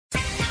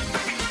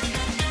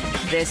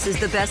This is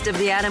the Best of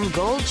the Adam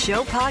Gold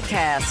Show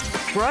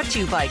podcast, brought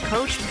to you by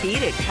Coach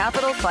Pete at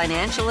Capital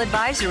Financial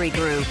Advisory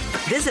Group.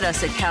 Visit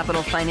us at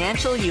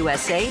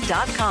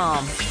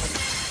capitalfinancialusa.com.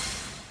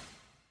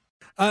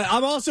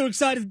 I'm also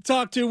excited to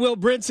talk to Will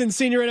Brinson,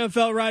 senior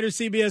NFL writer,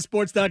 CBS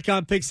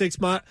Sports.com, Pick Six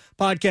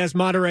podcast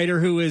moderator,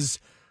 who is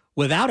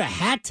without a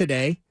hat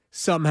today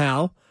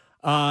somehow.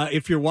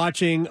 If you're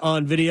watching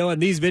on video,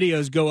 and these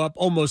videos go up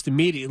almost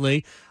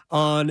immediately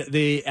on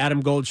the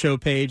Adam Gold Show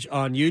page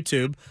on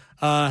YouTube.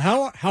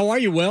 How are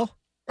you, Will?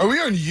 Are we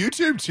on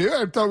YouTube too?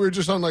 I thought we were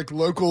just on like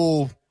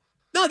local.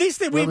 No, these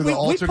things we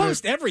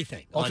post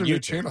everything on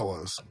YouTube. Channel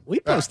was. We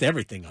post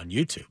everything on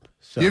YouTube.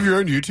 So. You have your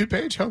own YouTube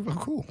page? How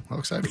cool! How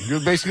exciting! You're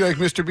basically like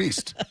Mr.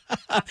 Beast.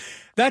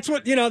 That's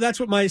what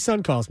my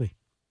son calls me.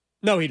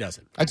 No, he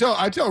doesn't. I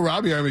tell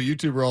Robbie I'm a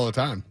YouTuber all the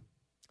time.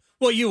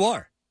 Well, you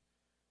are.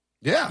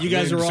 Yeah, you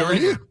guys are all. So are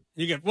you?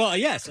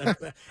 Yes,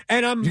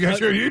 and I'm. You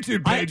got your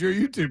YouTube page. You're a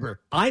YouTuber.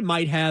 I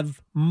might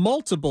have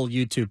multiple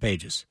YouTube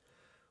pages.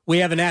 We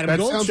have an Adam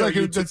Gold Show.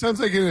 That sounds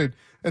like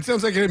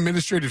an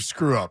administrative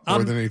screw up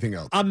more than anything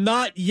else. I'm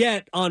not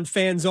yet on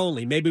Fans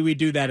Only. Maybe we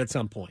do that at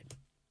some point.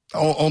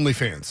 Oh, only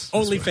fans.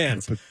 Only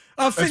fans.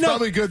 It's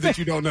probably good that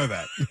you don't know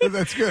that.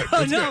 That's good.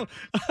 That's no.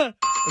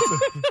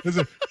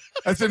 Good.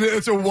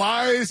 It's a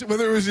wise,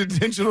 whether it was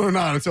intentional or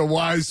not, it's a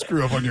wise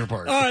screw up on your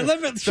part. All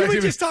right, should we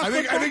just talk? I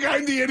think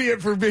I'm the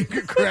idiot for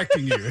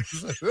correcting you.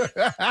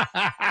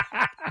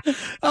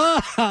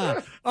 All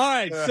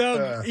right,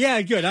 so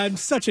yeah, good. I'm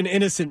such an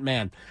innocent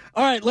man.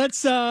 All right,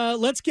 let's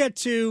get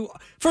to,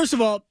 first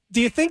of all, do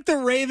you think the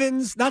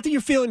Ravens, not that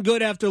you're feeling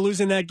good after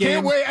losing that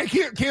game? Can't wait. I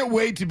can't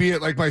wait to be at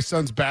like my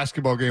son's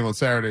basketball game on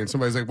Saturday and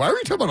somebody's like, why are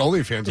you talking about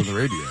OnlyFans on the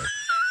radio?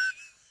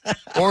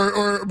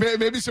 or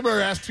maybe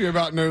somebody asks you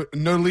about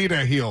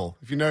Nolita Heel.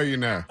 If you know, you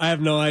know. I have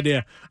no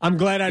idea. I'm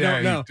glad I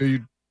don't know.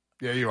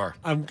 You are.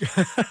 All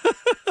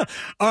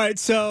right,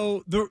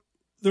 so the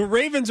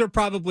Ravens are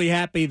probably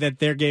happy that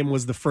their game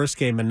was the first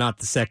game and not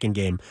the second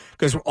game,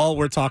 because all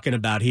we're talking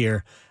about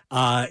here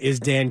is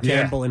Dan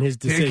Campbell and his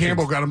decisions. Dan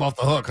Campbell got him off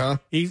the hook, huh?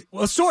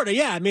 Sort of,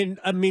 yeah. I mean,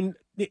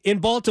 in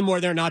Baltimore,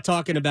 they're not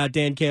talking about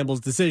Dan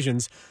Campbell's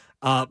decisions,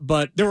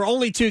 but there were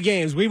only two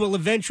games. We will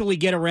eventually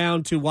get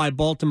around to why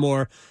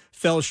Baltimore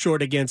fell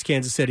short against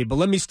Kansas City. But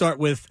let me start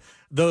with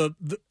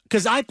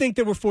because I think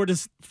there were four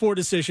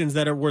decisions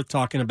that are worth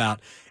talking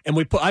about,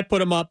 and I put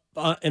them up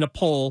in a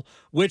poll.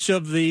 Which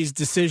of these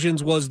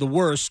decisions was the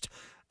worst?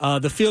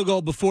 The field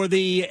goal before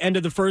the end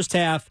of the first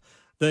half.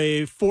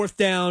 The fourth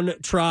down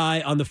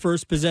try on the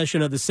first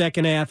possession of the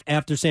second half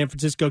after San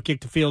Francisco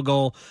kicked the field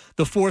goal.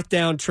 The fourth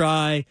down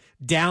try,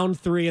 down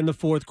 3 in the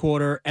fourth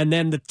quarter, and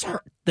then the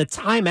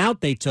timeout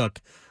they took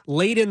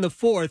late in the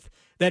fourth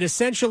that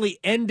essentially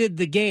ended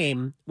the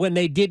game when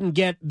they didn't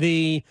get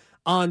the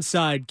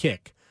onside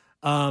kick.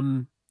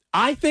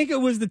 I think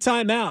it was the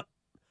timeout.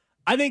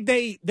 I think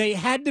they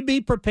had to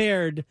be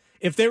prepared.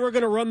 If they were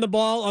going to run the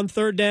ball on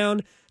third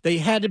down, they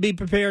had to be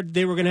prepared.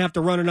 They were going to have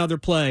to run another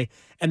play,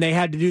 and they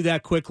had to do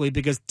that quickly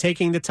because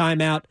taking the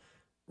timeout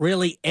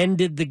really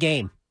ended the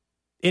game.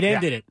 It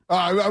ended it.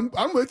 I'm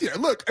with you.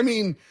 Look, I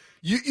mean,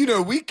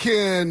 we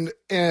can,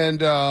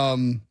 and all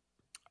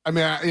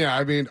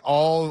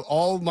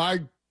my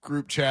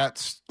group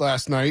chats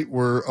last night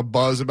were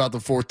abuzz about the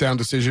fourth down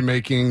decision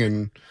making,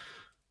 and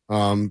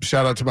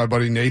shout out to my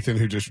buddy Nathan,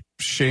 who just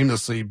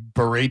shamelessly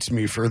berates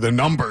me for the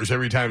numbers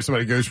every time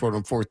somebody goes for it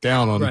on fourth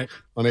down on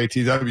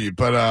ATW.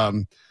 But I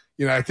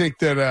think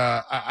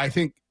that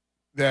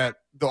the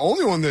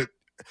only one that,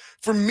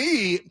 for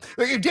me,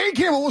 like if Dan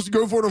Campbell wants to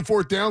go for it on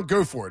fourth down,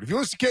 go for it. If he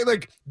wants to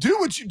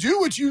do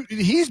what you,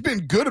 he's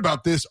been good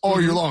about this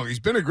all year long. He's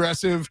been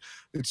aggressive.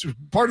 It's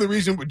part of the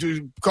reason we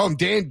call him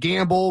Dan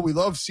Gamble. We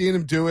love seeing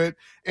him do it,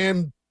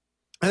 and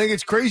I think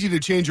it's crazy to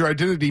change your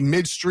identity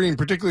midstream,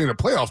 particularly in a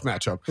playoff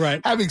matchup. Right.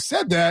 Having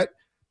said that,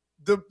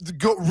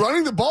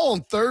 running the ball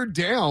on third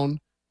down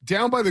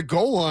by the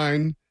goal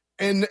line,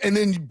 and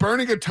then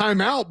burning a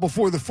timeout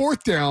before the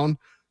fourth down.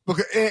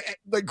 Because,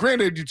 like,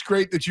 granted, it's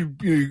great that you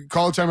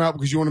call a timeout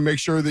because you want to make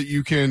sure that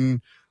you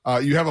can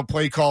you have a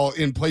play call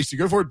in place to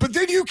go for it. But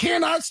then you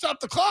cannot stop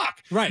the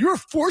clock. Right. You're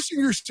forcing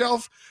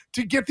yourself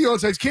to get the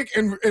onside kick,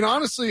 and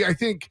honestly, I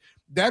think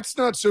that's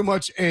not so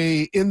much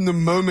a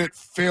in-the-moment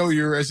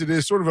failure as it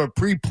is sort of a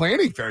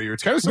pre-planning failure.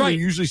 It's kind of something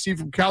you usually see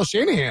from Kyle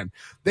Shanahan.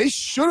 They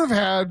should have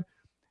had,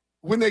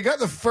 when they got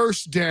the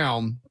first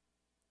down,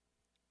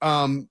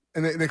 and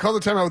they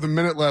called the timeout with a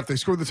minute left. They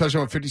scored the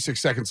touchdown with 56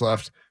 seconds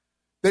left.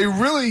 They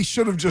really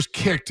should have just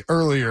kicked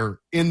earlier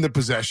in the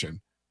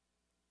possession.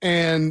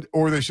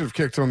 Or they should have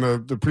kicked on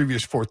the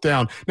previous fourth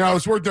down. Now,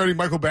 it's worth noting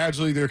Michael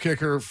Badgley, their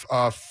kicker,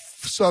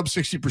 sub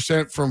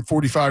 60% from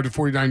 45 to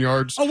 49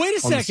 yards. Oh, wait a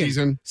second.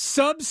 Season.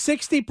 Sub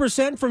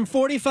 60% from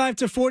 45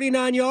 to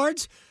 49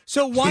 yards?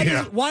 So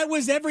why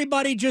was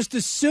everybody just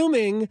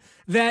assuming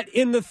that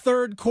in the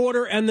third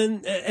quarter and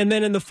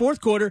then in the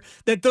fourth quarter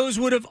that those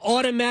would have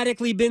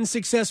automatically been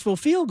successful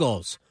field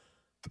goals?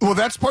 Well,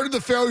 that's part of the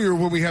failure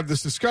when we have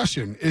this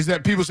discussion is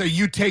that people say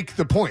you take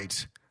the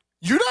points.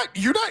 You're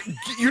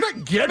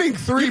not getting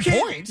 3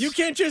 points. You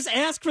can't just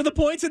ask for the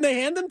points and they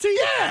hand them to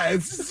you. Yeah,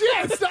 it's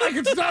not like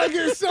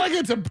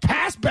it's a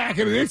pass back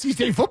in an NC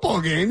State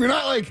football game. You're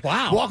not like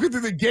walking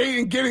through the gate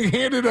and getting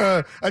handed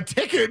a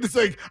ticket. It's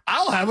like,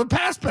 I'll have a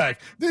pass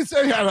back. I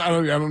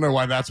don't know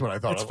why that's what I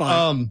thought. It's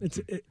fine.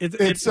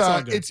 It's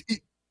all good.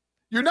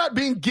 You're not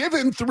being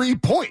given 3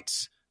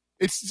 points.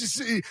 It's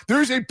just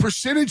there's a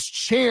percentage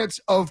chance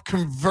of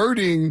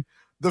converting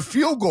the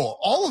field goal.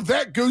 All of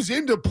that goes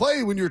into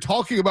play when you're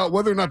talking about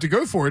whether or not to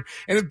go for it.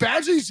 And if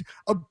Badgley's,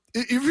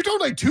 if you're talking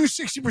like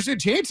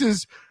 60%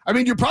 chances, I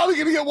mean, you're probably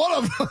going to get one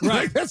of them.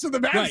 Right. Like, that's what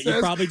the math says. You're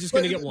probably just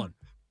going to get one.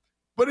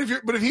 But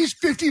if he's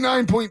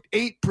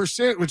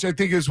 59.8%, which I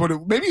think is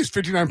maybe he's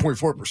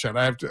 59.4%.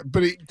 I have to,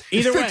 but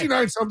he's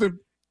 59 something.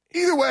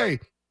 Either way,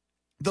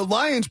 the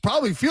Lions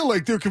probably feel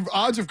like their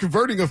odds of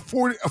converting a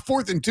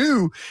 4th and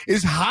 2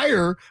 is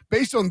higher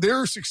based on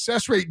their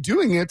success rate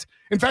doing it.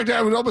 In fact,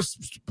 I would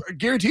almost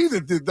guarantee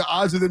that the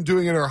odds of them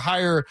doing it are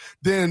higher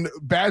than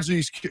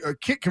Badgley's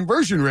kick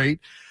conversion rate.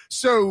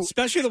 So,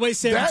 especially the way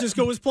San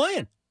Francisco was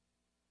playing.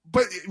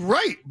 But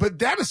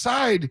that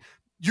aside,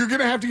 you're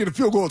going to have to get a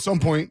field goal at some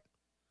point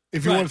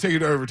if you want to take it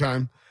to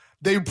overtime.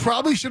 They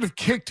probably should have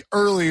kicked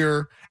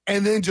earlier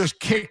and then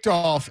just kicked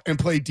off and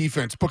played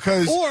defense,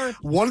 because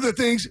one of the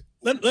things.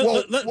 Let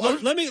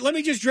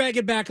me just drag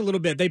it back a little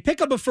bit. They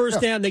pick up a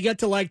first down. They get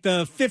to like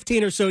the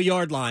 15 or so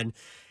yard line,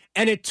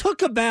 and it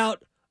took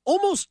about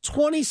almost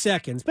 20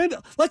 seconds, maybe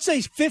let's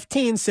say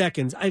 15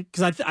 seconds,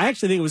 because I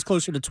actually think it was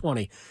closer to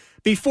 20,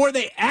 before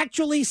they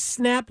actually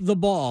snapped the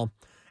ball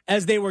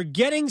as they were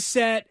getting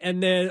set,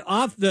 and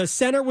the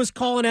center was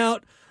calling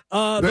out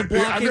the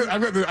blocking.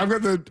 I've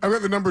got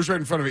the numbers right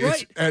in front of me.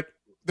 Right.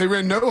 They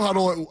ran no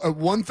huddle at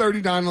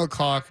 1:39 on the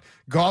clock.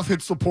 Goff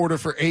hits Laporta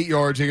for 8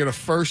 yards. They get a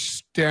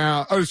first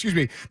down. Oh, excuse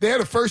me. They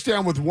had a first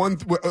down with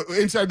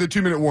inside the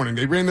 2-minute warning.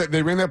 They ran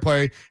that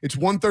play. It's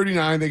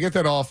 1:39. They get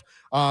that off.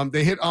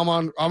 They hit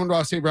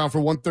Amon-Ra St. Brown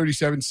for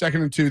 1:37,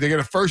 2nd and 2. They get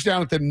a first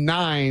down at the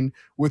 9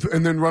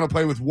 and then run a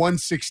play with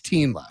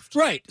 1:16 left.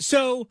 Right.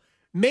 So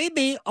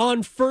maybe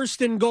on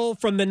 1st and goal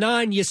from the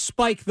 9, you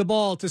spike the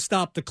ball to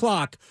stop the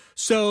clock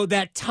so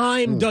that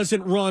time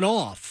doesn't run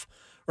off.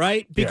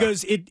 Right,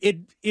 because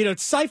it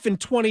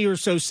siphoned 20 or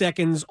so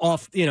seconds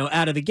off,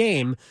 out of the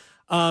game.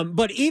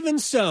 But even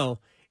so,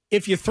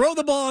 if you throw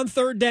the ball on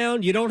 3rd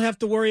down, you don't have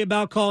to worry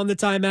about calling the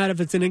timeout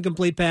if it's an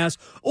incomplete pass,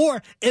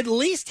 or at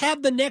least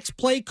have the next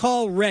play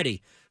call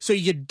ready so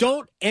you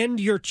don't end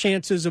your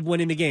chances of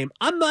winning the game.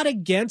 I'm not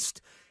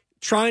against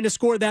trying to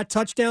score that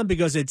touchdown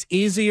because it's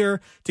easier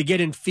to get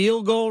in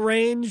field goal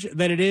range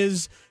than it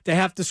is to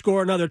have to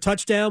score another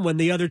touchdown when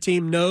the other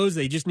team knows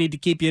they just need to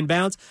keep you in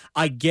bounds.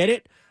 I get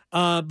it.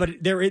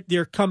 But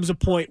there comes a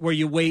point where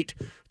you wait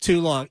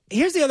too long.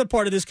 Here's the other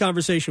part of this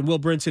conversation. Will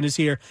Brinson is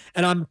here,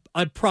 and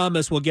I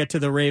promise we'll get to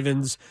the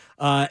Ravens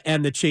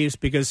and the Chiefs,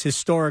 because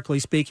historically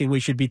speaking,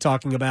 we should be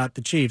talking about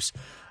the Chiefs.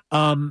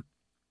 I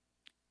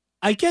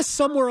guess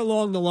somewhere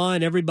along the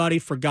line, everybody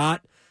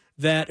forgot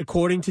that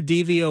according to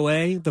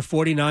DVOA, the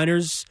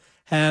 49ers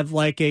have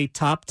like a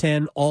top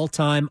 10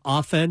 all-time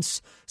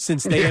offense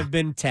since they have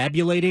been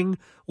tabulating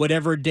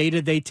whatever data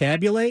they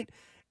tabulate.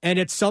 And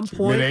at some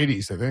point,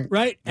 mid-80s, I think.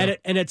 Right? Yeah.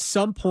 And at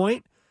some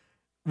point,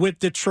 with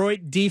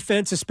Detroit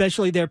defense,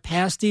 especially their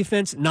pass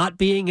defense, not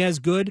being as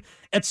good,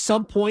 at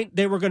some point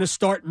they were going to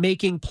start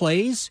making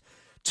plays.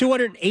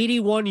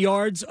 281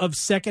 yards of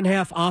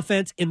second-half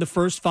offense in the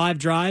first 5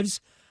 drives.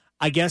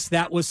 I guess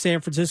that was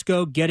San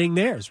Francisco getting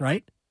theirs,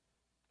 right?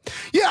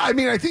 Yeah, I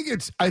mean, I think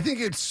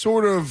it's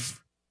sort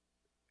of,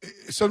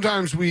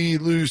 sometimes we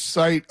lose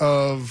sight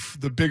of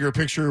the bigger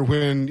picture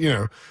when,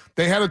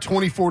 they had a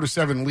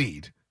 24-7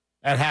 lead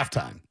at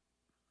halftime,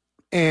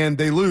 and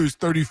they lose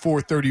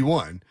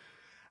 34-31.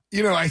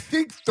 I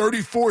think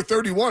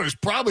 34-31 is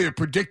probably a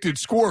predicted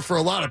score for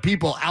a lot of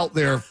people out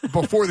there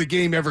before the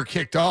game ever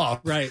kicked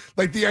off. Right.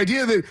 Like the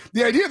idea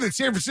that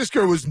San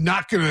Francisco was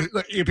not going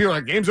to, people are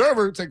like, game's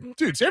over. It's like,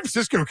 dude, San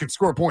Francisco can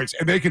score points,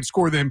 and they can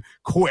score them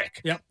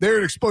quick. Yep. They're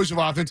an explosive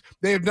offense.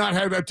 They have not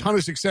had a ton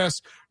of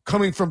success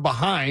coming from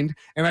behind,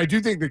 and I do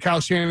think that Kyle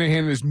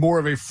Shanahan is more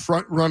of a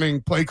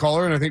front-running play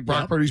caller, and I think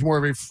Brock Purdy's more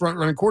of a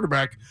front-running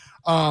quarterback.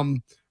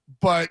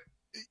 But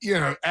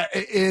in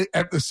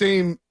the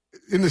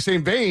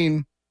same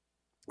vein,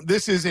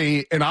 this is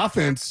an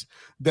offense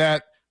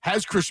that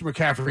has Christian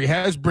McCaffrey,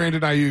 has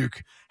Brandon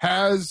Ayuk,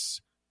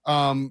 has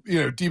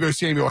Deebo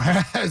Samuel,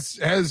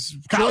 has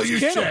Kyle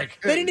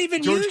Juszczyk. They didn't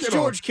even use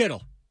George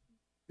Kittle.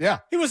 Yeah.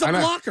 He was a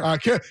blocker.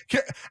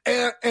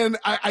 And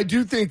I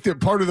do think that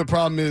part of the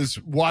problem is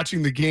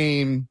watching the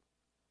game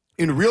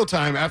in real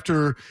time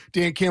after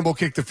Dan Campbell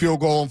kicked the field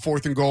goal on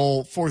 4th and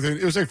goal.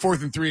 It was like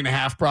 4th and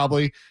 3.5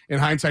 probably. In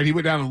hindsight, he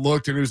went down and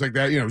looked, and it was like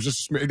that. It was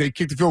just they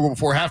kicked the field goal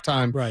before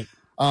halftime. Right.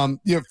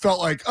 It felt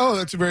like, oh,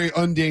 that's a very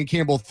un-Dan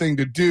Campbell thing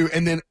to do,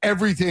 and then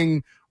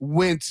everything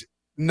went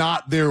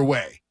not their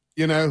way.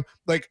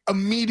 Like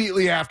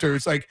immediately after,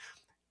 it's like,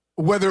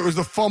 whether it was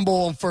the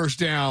fumble on first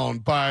down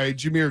by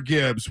Jahmyr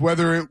Gibbs,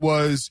 whether it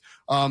was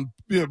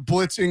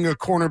blitzing a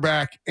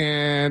cornerback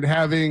and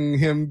having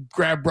him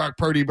grab Brock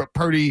Purdy, but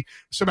Purdy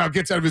somehow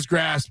gets out of his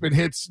grasp and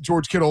hits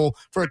George Kittle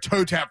for a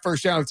toe tap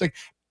first down. It's like,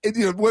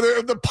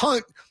 whether the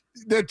punt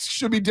that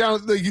should be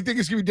down, like you think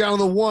it's going to be down on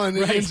the one,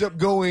 it ends up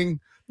going,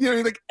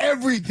 like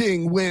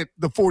everything went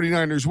the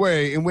 49ers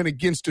way and went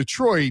against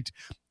Detroit.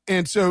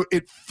 And so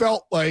it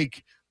felt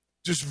like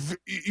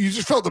you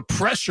just felt the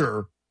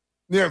pressure.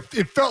 Yeah,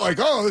 it felt like,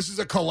 oh, this is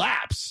a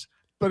collapse.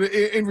 But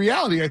in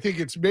reality, I think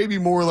it's maybe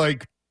more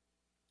like,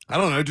 I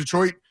don't know,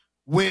 Detroit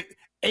went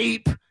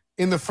ape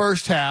in the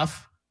first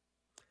half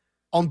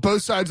on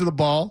both sides of the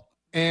ball,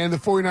 and the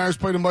 49ers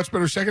played a much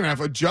better second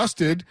half,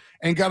 adjusted,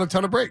 and got a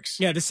ton of breaks.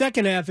 Yeah, the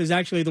second half is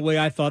actually the way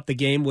I thought the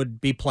game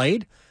would be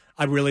played.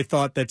 I really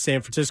thought that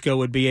San Francisco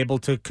would be able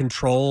to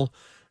control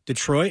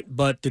Detroit,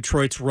 but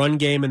Detroit's run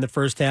game in the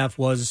first half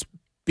was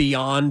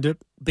beyond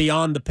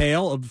the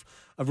pale of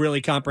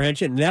really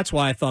comprehension, and that's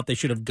why I thought they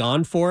should have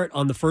gone for it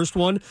on the first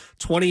one.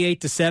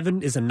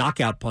 28-7 is a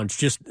knockout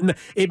punch.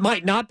 It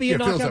might not be a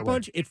knockout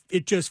punch.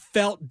 It just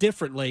felt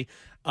differently.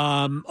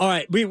 All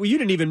right, you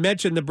didn't even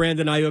mention the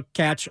Brandon Ayuk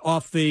catch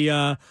off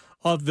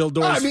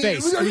Vildor's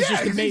face. It was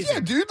just amazing.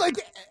 Yeah, dude,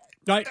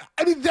 right?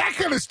 I mean, that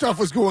kind of stuff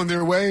was going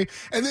their way.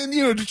 And then,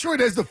 Detroit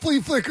has the flea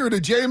flicker to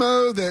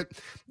J-Mo that,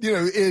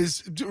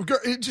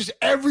 just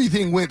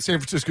everything went San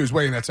Francisco's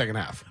way in that second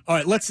half. All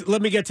right,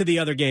 let me get to the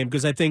other game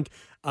because I think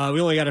we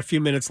only got a few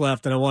minutes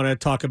left, and I want to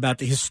talk about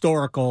the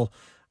historical.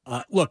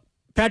 Look,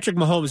 Patrick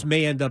Mahomes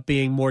may end up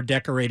being more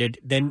decorated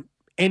than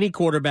any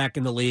quarterback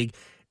in the league,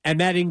 and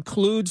that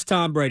includes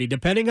Tom Brady,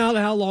 depending on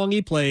how long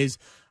he plays.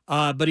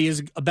 But he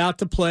is about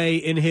to play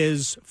in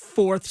his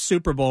 4th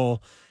Super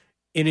Bowl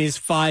in his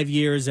 5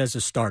 years as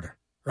a starter,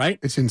 right?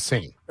 It's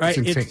insane. Right?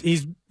 It's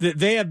insane.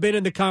 They have been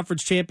in the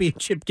conference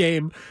championship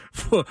game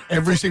for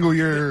every single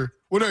year.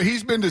 Well, no,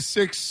 he's been to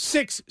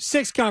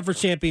six conference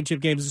championship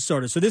games as a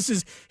starter. So this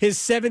is his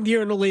 7th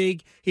year in the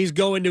league. He's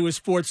going to his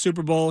 4th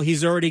Super Bowl.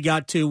 He's already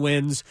got 2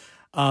 wins.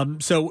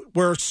 So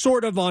we're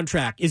sort of on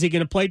track. Is he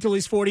going to play till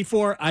he's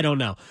 44? I don't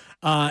know.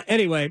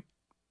 Anyway,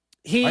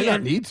 he might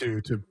not need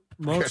to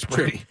catch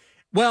Brady.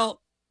 Well,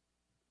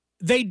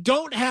 they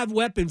don't have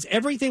weapons.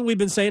 Everything we've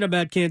been saying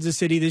about Kansas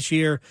City this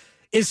year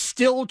is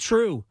still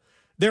true.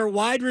 Their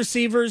wide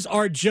receivers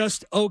are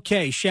just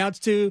okay. Shouts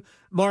to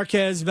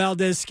Marquez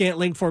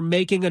Valdez-Scantling for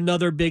making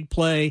another big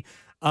play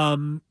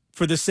for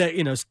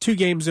the 2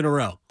 games in a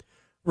row.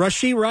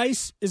 Rashee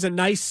Rice is a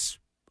nice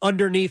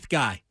underneath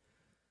guy.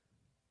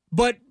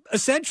 But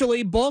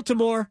essentially,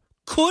 Baltimore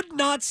could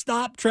not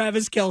stop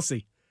Travis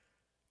Kelce.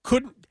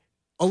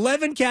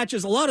 11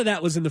 catches. A lot of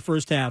that was in the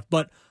first half,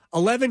 but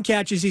 11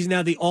 catches. He's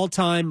now the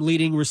all-time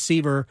leading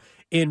receiver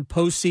in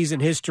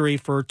postseason history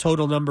for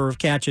total number of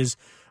catches.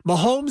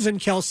 Mahomes and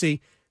Kelce,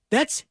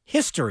 that's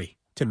history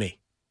to me.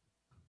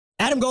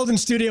 Adam Golden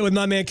studio with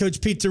my man, Coach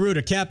Pete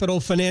DeRuta,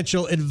 Capital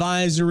Financial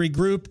Advisory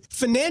Group.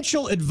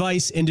 Financial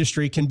advice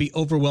industry can be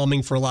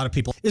overwhelming for a lot of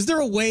people. Is there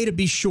a way to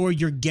be sure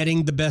you're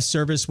getting the best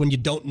service when you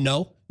don't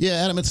know? Yeah,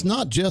 Adam, it's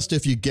not just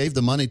if you gave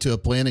the money to a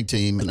planning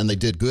team and they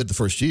did good the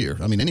first year.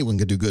 I mean, anyone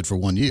can do good for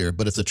 1 year,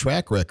 but it's a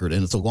track record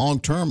and it's a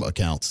long-term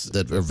accounts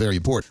that are very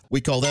important.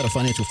 We call that a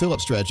financial fill-up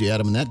strategy,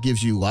 Adam, and that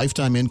gives you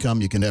lifetime income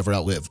you can never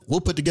outlive.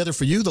 We'll put together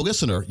for you, the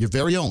listener, your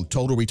very own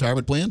total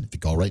retirement plan if you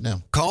call right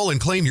now. Call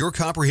and claim your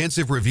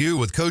comprehensive review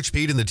with Coach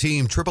Pete and the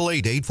team,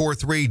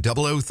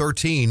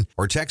 888-843-0013,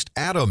 or text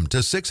ADAM to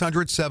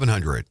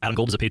 600-700. Adam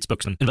Gold is a paid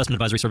spokesman. Investment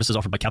advisory services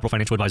offered by Capital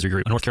Financial Advisory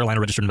Group, a North Carolina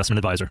registered investment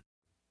advisor.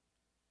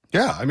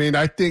 Yeah, I mean,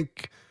 I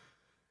think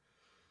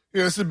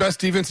this is the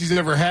best defense he's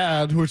ever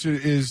had, which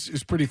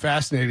is pretty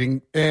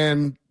fascinating.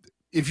 And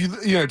if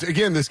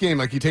again, this game,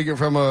 like you take it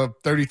from a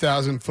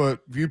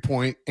 30,000-foot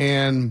viewpoint,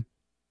 and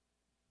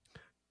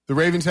the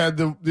Ravens had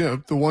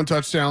the 1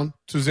 touchdown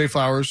to Zay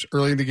Flowers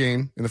early in the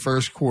game in the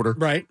first quarter.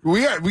 Right.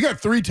 We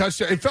got 3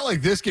 touchdowns. It felt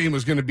like this game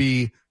was going to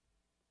be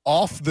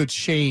off the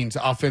chains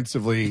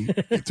offensively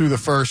through the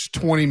first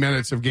 20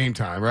 minutes of game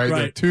time.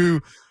 Right.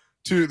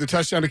 The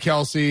touchdown to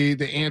Kelce,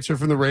 the answer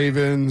from the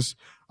Ravens.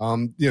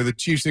 The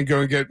Chiefs didn't go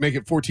and make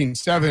it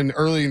 14-7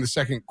 early in the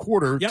second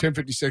quarter.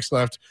 10:56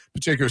 left.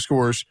 Pacheco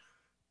scores.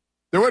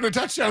 There wasn't a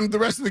touchdown the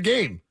rest of the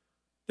game.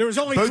 There was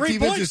only 3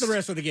 points the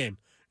rest of the game.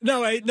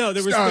 No,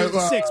 there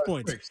was 6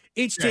 points.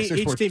 Each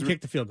team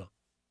kicked the field goal.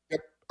 Yep.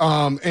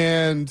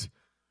 And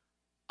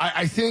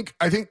I think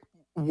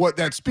what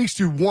that speaks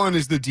to, one,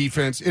 is the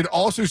defense. It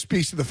also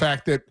speaks to the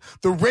fact that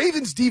the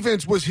Ravens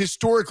defense was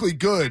historically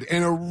good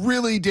and a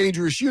really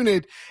dangerous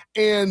unit.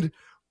 And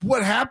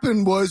what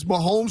happened was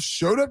Mahomes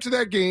showed up to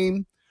that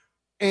game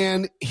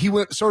and he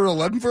started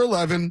 11 for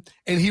 11,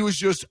 and he was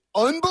just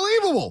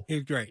unbelievable. He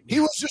was great. He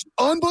was just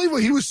unbelievable.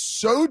 He was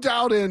so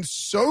dialed in,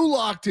 so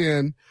locked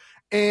in.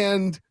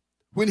 And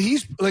when he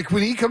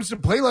comes to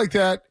play like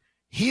that,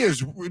 he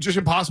is just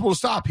impossible to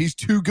stop. He's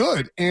too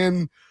good.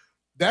 And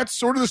that's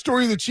sort of the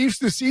story of the Chiefs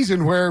this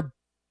season, where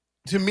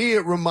to me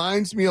it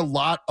reminds me a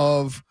lot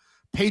of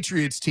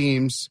Patriots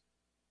teams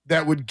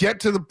that would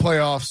get to the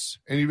playoffs,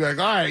 and you'd be like,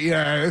 all right, we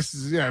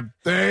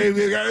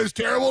got this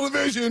terrible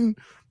division.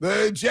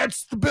 The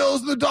Jets, the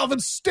Bills, and the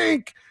Dolphins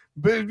stink.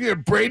 But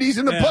Brady's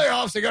in the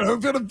playoffs. They got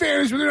home field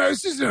advantage.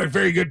 This is a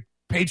very good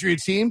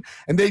Patriots team.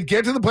 And they'd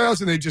get to the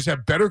playoffs, and they'd just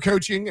have better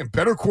coaching and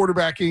better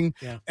quarterbacking,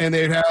 and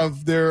they'd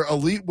have their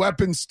elite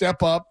weapons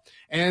step up,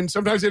 and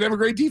sometimes they'd have a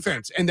great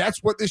defense. And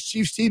that's what this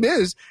Chiefs team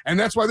is, and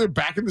that's why they're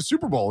back in the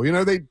Super Bowl. They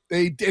had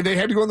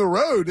to go on the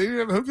road. They didn't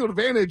have a home field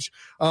advantage.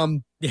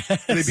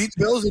 Yes. They beat the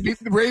Bills. They beat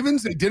the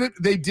Ravens. They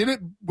did it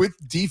with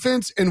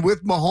defense and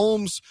with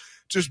Mahomes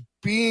just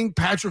being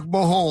Patrick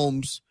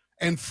Mahomes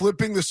and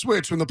flipping the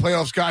switch when the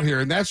playoffs got here.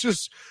 And that's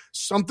just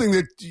something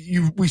that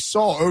we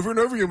saw over and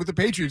over again with the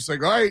Patriots.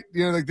 Like, all right,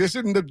 this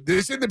isn't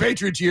the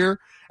Patriots year.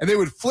 And they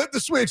would flip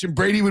the switch and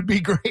Brady would be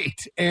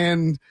great.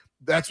 And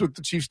that's what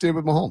the Chiefs did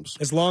with Mahomes.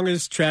 As long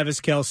as Travis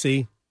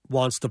Kelce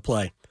wants to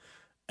play.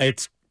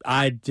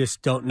 I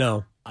just don't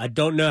know. I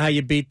don't know how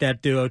you beat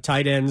that duo.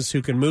 Tight ends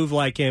who can move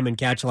like him and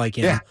catch like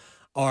him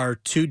are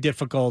too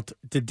difficult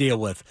to deal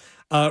with.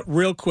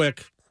 Real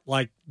quick,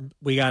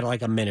 we got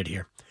a minute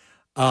here.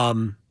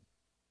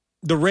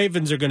 The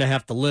Ravens are going to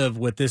have to live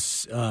with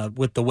this,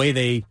 with the way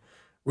they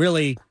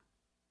really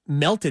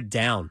melted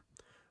down.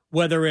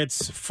 Whether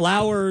it's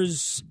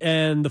Flowers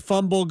and the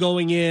fumble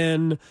going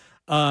in,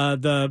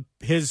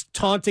 his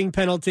taunting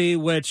penalty,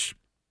 which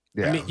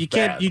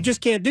you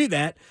just can't do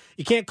that.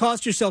 You can't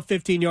cost yourself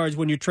 15 yards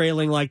when you're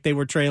trailing like they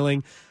were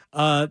trailing.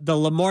 The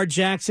Lamar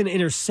Jackson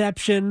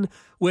interception,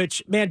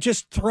 which, man,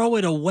 just throw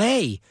it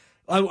away.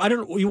 I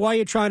don't know why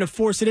you're trying to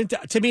force it into.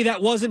 To me,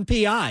 that wasn't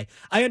PI.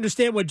 I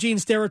understand what Gene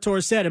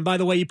Steratore said, and by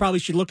the way, you probably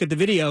should look at the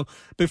video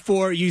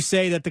before you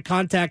say that the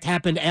contact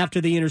happened after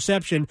the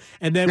interception,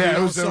 and then we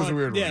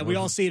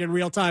all see it in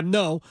real time.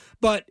 No,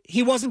 but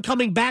he wasn't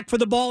coming back for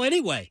the ball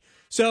anyway.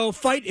 So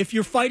if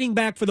you're fighting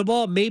back for the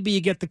ball, maybe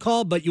you get the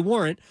call, but you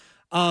weren't.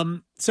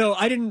 So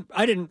I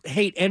didn't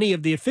hate any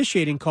of the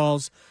officiating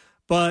calls,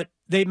 but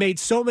they made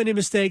so many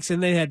mistakes,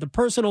 and they had the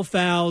personal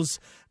fouls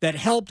that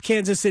helped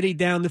Kansas City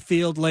down the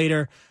field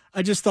later.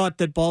 I just thought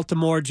that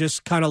Baltimore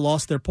just kind of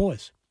lost their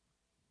poise.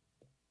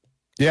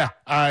 Yeah,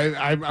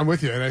 I'm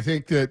with you. And I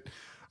think that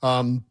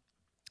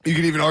you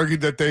could even argue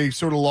that they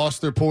sort of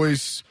lost their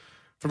poise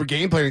from a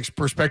game planning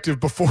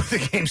perspective before the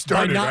game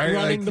started. By not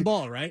running the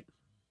ball, right?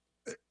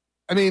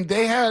 I mean,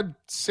 they had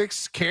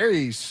 6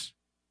 carries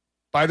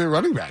by their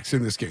running backs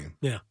in this game.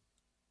 Yeah.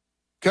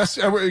 Gus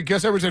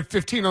Edwards had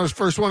 15 on his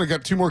first one and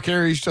got 2 more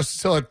carries.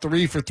 Justice Hill had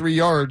 3 for 3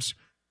 yards.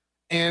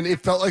 And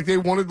it felt like they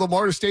wanted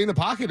Lamar to stay in the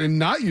pocket and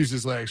not use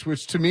his legs,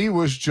 which to me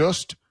was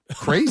just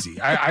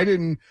crazy. I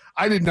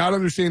did not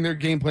understand their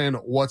game plan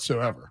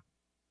whatsoever.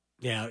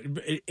 Yeah,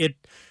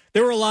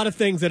 there were a lot of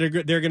things that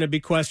they're going to be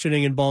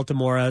questioning in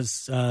Baltimore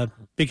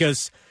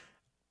because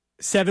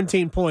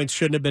 17 points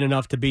shouldn't have been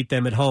enough to beat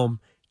them at home.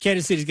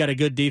 Kansas City's got a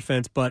good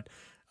defense, but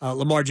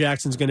Lamar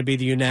Jackson's going to be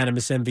the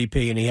unanimous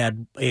MVP, and he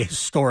had a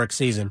historic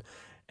season.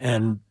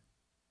 And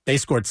they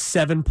scored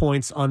 7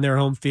 points on their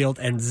home field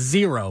and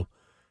 0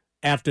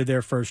 after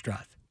their first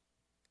drive.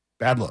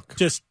 Bad look.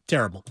 Just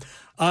terrible.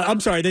 I'm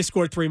sorry, they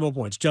scored 3 more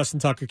points.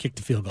 Justin Tucker kicked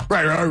the field goal.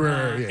 Right.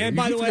 Yeah. And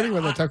by the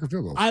way, Tucker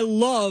field goal. I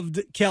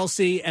loved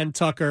Kelce and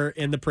Tucker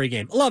in the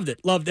pregame. Loved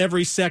it. Loved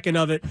every second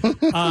of it.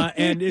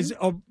 And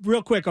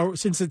real quick,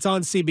 since it's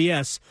on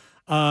CBS,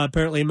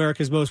 apparently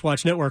America's Most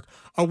Watched Network,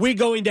 are we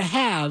going to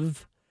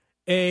have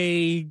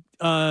a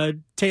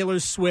Taylor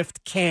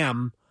Swift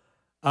cam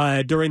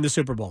during the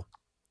Super Bowl?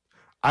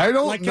 I don't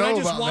know. Can I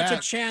just watch that.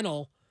 a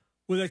channel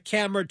with a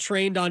camera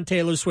trained on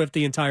Taylor Swift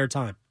the entire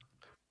time?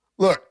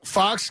 Look,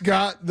 Fox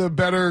got the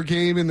better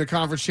game in the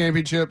conference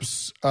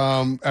championships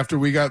after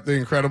we got the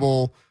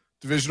incredible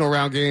divisional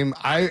round game.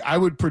 I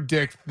would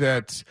predict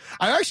that.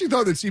 I actually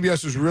thought that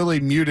CBS was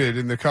really muted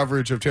in the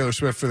coverage of Taylor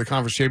Swift for the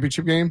conference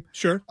championship game.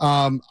 Sure.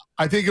 I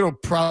think it'll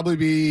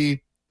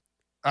be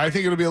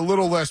a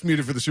little less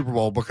muted for the Super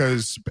Bowl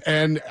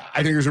and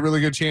I think there's a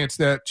really good chance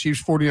that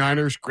Chiefs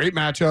 49ers, great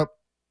matchup,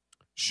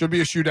 should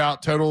be a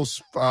shootout, totals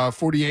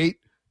 48,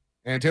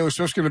 and Taylor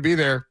Swift's going to be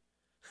there.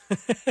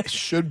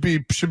 should be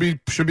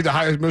the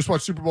highest, most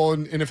watched Super Bowl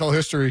in NFL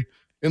history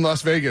in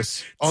Las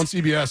Vegas on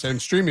CBS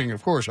and streaming,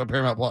 of course, on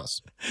Paramount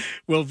Plus.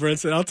 Will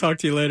Brinson, I'll talk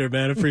to you later,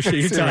 man. Appreciate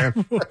your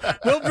time.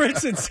 Will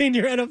Brinson,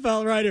 senior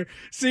NFL writer,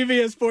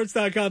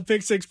 CBSSports.com,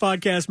 Pick Six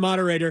podcast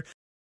moderator.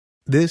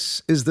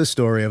 This is the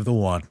story of the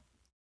one.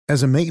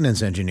 As a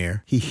maintenance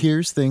engineer, he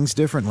hears things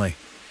differently.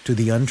 To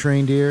the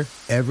untrained ear,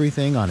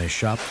 everything on his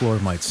shop floor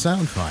might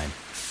sound fine,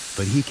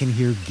 but he can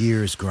hear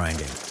gears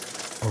grinding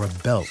or a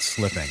belt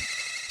slipping.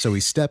 So he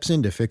steps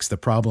in to fix the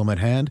problem at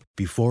hand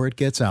before it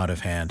gets out of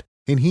hand.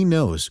 And he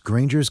knows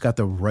Grainger's got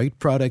the right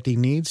product he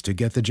needs to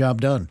get the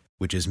job done,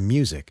 which is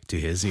music to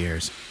his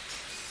ears.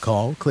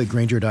 Call, click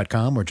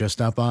Grainger.com, or just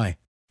stop by.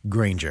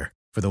 Grainger,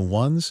 for the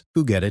ones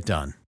who get it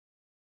done.